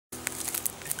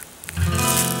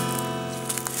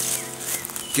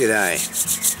G'day.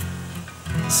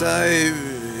 So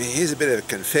here's a bit of a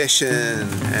confession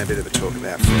and a bit of a talk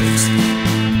about frogs.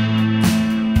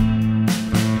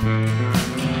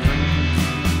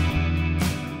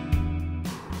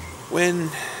 When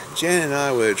Jan and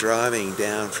I were driving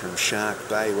down from Shark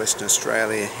Bay, Western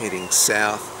Australia, heading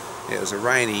south, it was a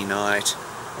rainy night,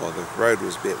 or the road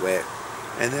was a bit wet,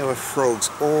 and there were frogs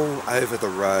all over the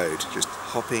road, just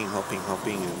hopping,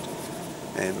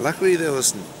 and luckily there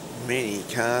wasn't many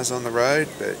cars on the road,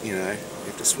 but you know, you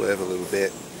have to swerve a little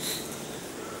bit.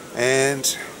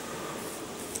 And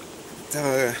there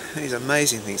were these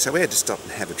amazing things, so we had to stop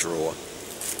and have a draw.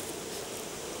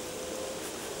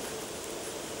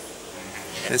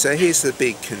 And so here's the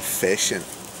big confession.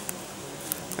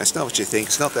 That's not what you think.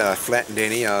 It's not that I flattened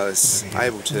any. I was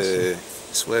able to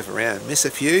swerve around, miss a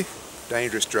few,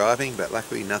 dangerous driving, but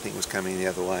luckily nothing was coming the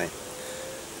other way.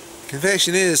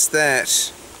 Confession is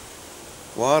that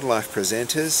wildlife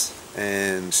presenters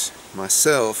and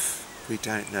myself, we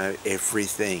don't know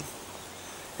everything.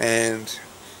 And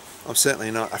I'm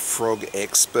certainly not a frog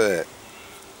expert.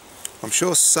 I'm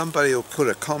sure somebody will put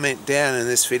a comment down in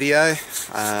this video.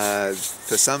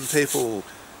 For some people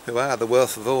who are the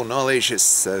wealth of all knowledge,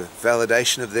 it's a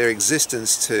validation of their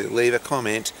existence to leave a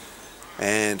comment,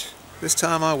 and this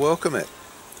time I welcome it.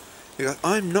 Because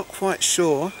I'm not quite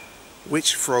sure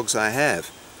which frogs I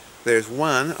have. There's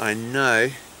one I know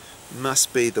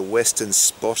must be the western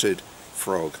spotted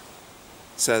frog.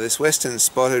 So this western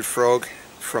spotted frog,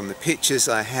 from the pictures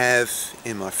I have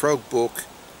in my frog book,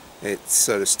 it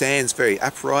sort of stands very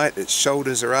upright, its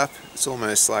shoulders are up, it's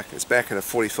almost like it's back at a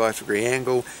 45-degree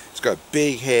angle, it's got a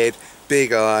big head,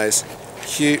 big eyes,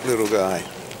 cute little guy.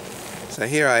 So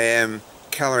here I am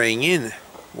colouring in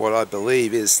what I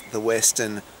believe is the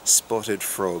western spotted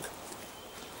frog.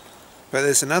 But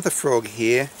there's another frog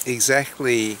here,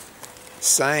 exactly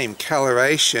same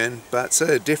coloration, but sort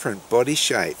of different body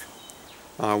shape.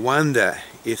 I wonder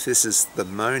if this is the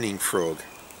moaning frog.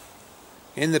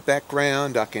 In the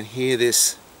background I can hear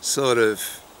this sort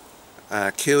of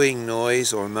cooing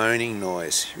noise or moaning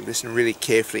noise. If you listen really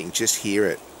carefully and just hear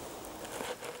it.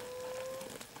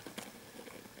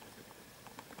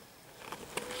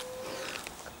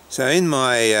 So in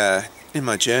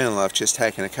my journal I've just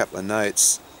taken a couple of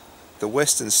notes. The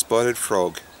western spotted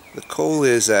frog, the call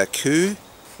is a coo,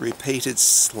 repeated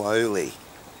slowly.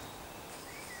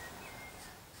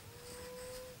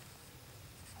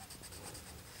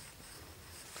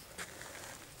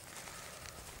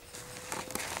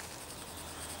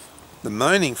 The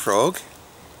moaning frog,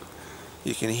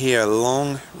 you can hear a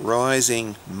long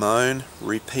rising moan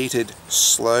repeated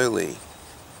slowly.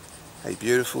 A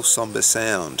beautiful sombre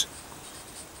sound.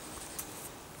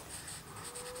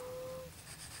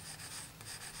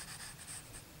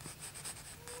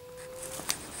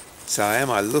 So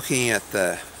am I looking at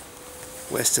the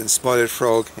western spotted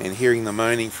frog and hearing the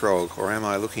moaning frog, or am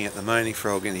I looking at the moaning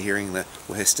frog and hearing the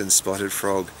western spotted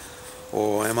frog,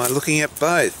 or am I looking at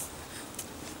both?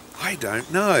 I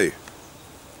don't know.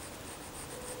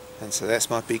 And so that's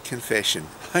my big confession.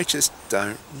 I just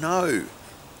don't know.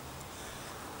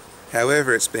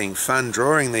 However, it's been fun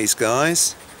drawing these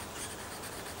guys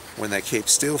when they keep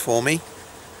still for me.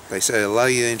 They sort of lull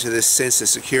you into this sense of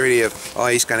security of, oh,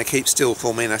 he's going to keep still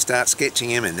for me, and I start sketching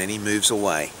him and then he moves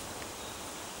away.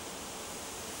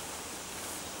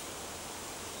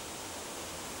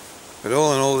 But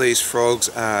all in all, these frogs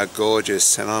are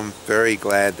gorgeous, and I'm very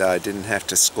glad that I didn't have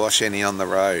to squash any on the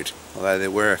road, although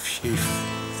there were a few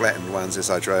flattened ones as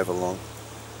I drove along.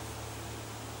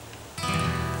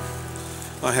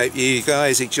 I hope you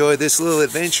guys enjoyed this little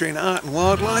adventure in art and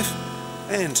wildlife,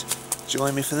 and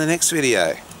join me for the next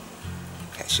video.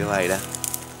 Catch you later.